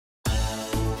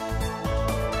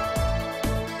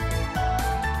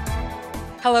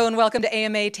Hello and welcome to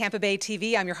AMA Tampa Bay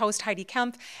TV. I'm your host, Heidi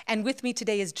Kempf, and with me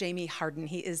today is Jamie Harden.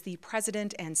 He is the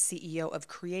president and CEO of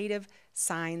Creative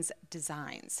Signs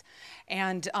Designs.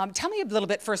 And tell me a little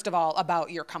bit, first of all,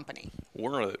 about your company.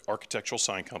 We're an architectural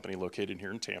sign company located here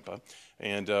in Tampa,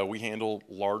 and we handle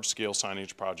large-scale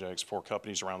signage projects for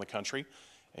companies around the country.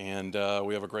 And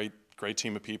we have a great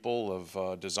team of people,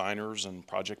 of designers and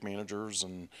project managers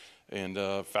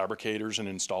and fabricators and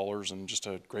installers, and just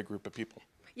a great group of people.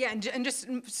 Yeah, and just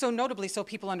so notably, so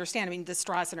people understand, I mean, the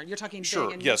Straw Center, you're talking Sure.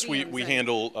 big. And yes, we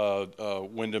handle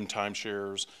Wyndham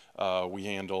timeshares. We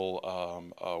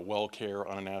handle well care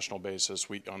on a national basis.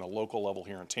 On a local level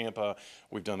here in Tampa,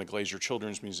 we've done the Glazier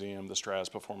Children's Museum, the Strass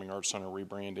Performing Arts Center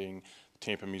rebranding,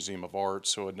 Tampa Museum of Art,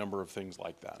 so a number of things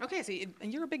like that. Okay, so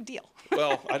you're a big deal.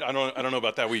 Well, I don't know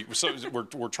about that.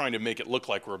 We're trying to make it look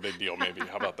like we're a big deal, maybe.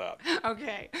 How about that?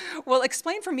 Okay. Well,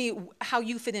 explain for me how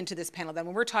you fit into this panel then.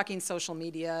 When we're talking social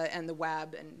media and the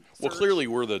web and search. Well, clearly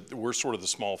we're sort of the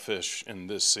small fish in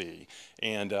this sea,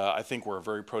 and I think we're a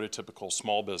very prototypical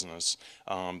small business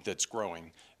that's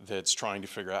growing, that's trying to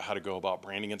figure out how to go about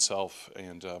branding itself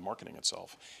and marketing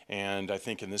itself. And I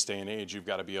think in this day and age, you've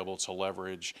got to be able to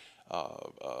leverage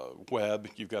web,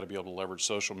 you've got to be able to leverage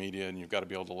social media, and you've got to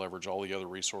be able to leverage all the other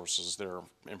resources that are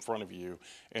in front of you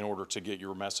in order to get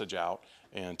your message out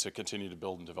and to continue to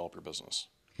build and develop your business.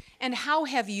 And how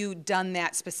have you done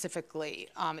that specifically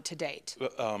to date?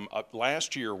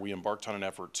 Last year, we embarked on an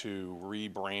effort to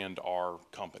rebrand our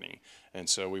company. And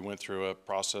so we went through a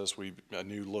process, a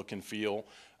new look and feel.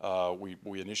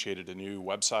 We initiated a new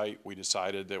website. We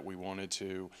decided that we wanted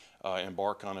to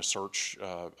embark on a search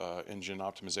engine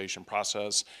optimization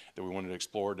process, that we wanted to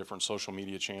explore different social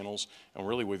media channels. And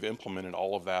really, we've implemented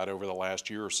all of that over the last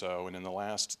year or so. And in the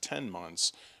last 10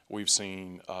 months, we've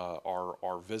seen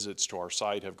our visits to our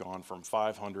site have gone from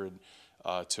 500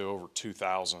 to over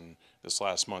 2,000 this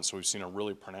last month. So we've seen a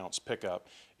really pronounced pickup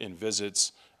in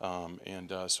visits, so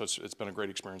it's been a great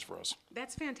experience for us.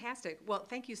 That's fantastic. Well,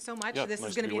 thank you so much. Yeah, this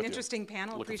nice is going to be an you. interesting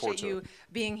panel. Looking Appreciate you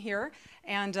being here,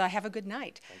 and have a good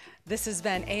night. This has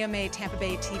been AMA Tampa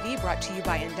Bay TV, brought to you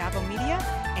by Endavo Media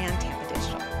and Tampa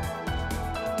Digital.